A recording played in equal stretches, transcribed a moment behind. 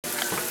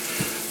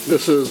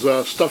This is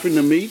stuffing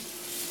the meat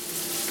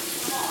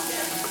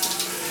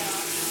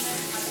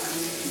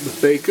with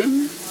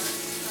bacon.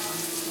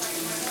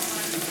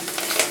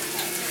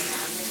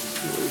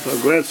 With our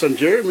grandson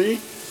Jeremy,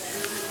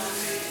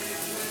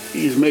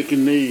 he's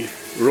making the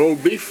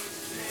rolled beef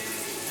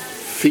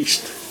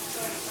feast.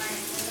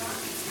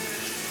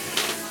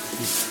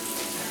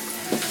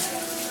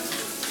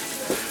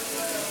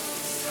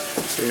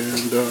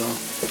 And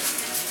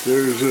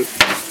there's it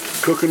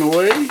cooking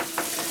away.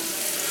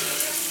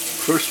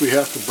 First we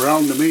have to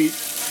brown the meat,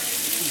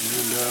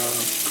 and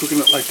cooking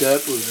it like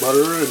that with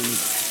butter and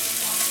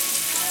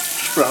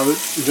just brown it.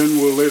 And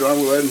then later on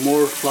we'll add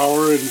more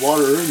flour and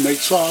water and make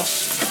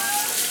sauce.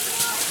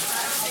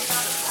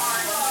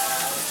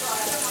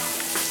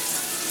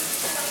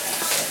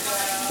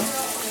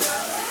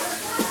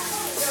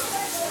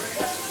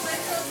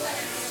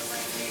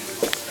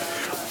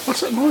 What's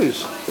that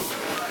noise?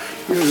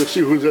 We're going to see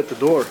who's at the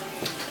door.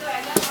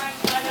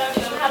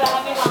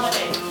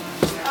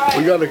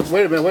 We gotta,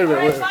 wait a minute.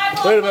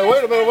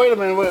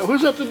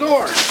 Who's at the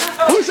door?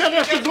 Who's that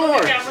at the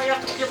door?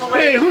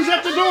 Hey, who's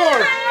at the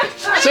door?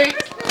 See?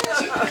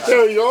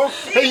 There you go.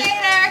 Hey,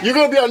 you're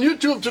gonna be on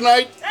YouTube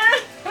tonight. You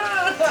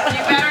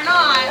better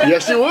not.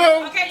 Yes, you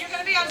will. Okay, you're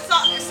gonna be on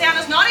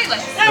Santa's naughty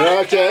list.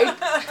 Okay.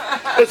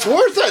 It's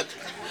worth it.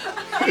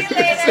 See you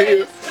later. See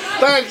you.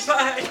 Thanks.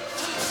 Bye.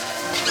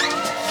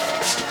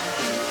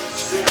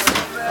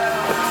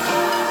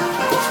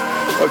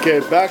 Okay,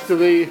 back to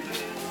the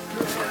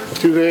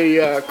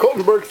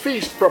Kotenberg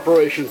feast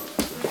preparation.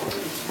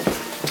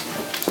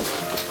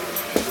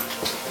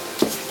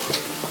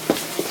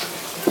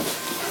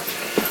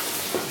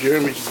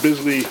 Jeremy's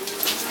busily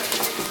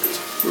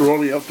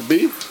rolling up the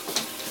beef.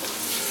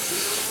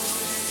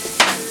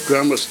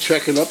 Grandma's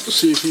checking up to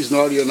see if he's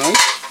naughty or not.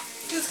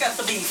 Who's got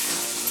the beef?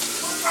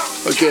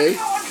 Okay.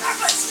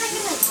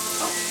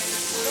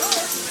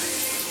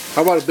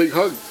 How about a big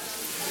hug?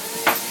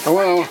 I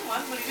want to.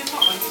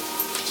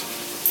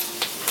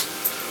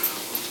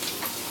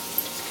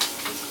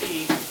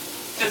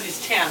 Because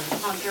he's 10,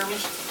 huh, Jeremy?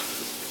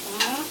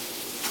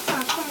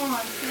 Oh, come on.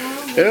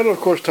 And of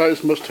course,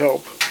 Titus must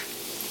help.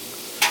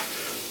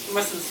 You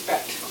must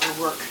inspect or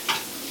work.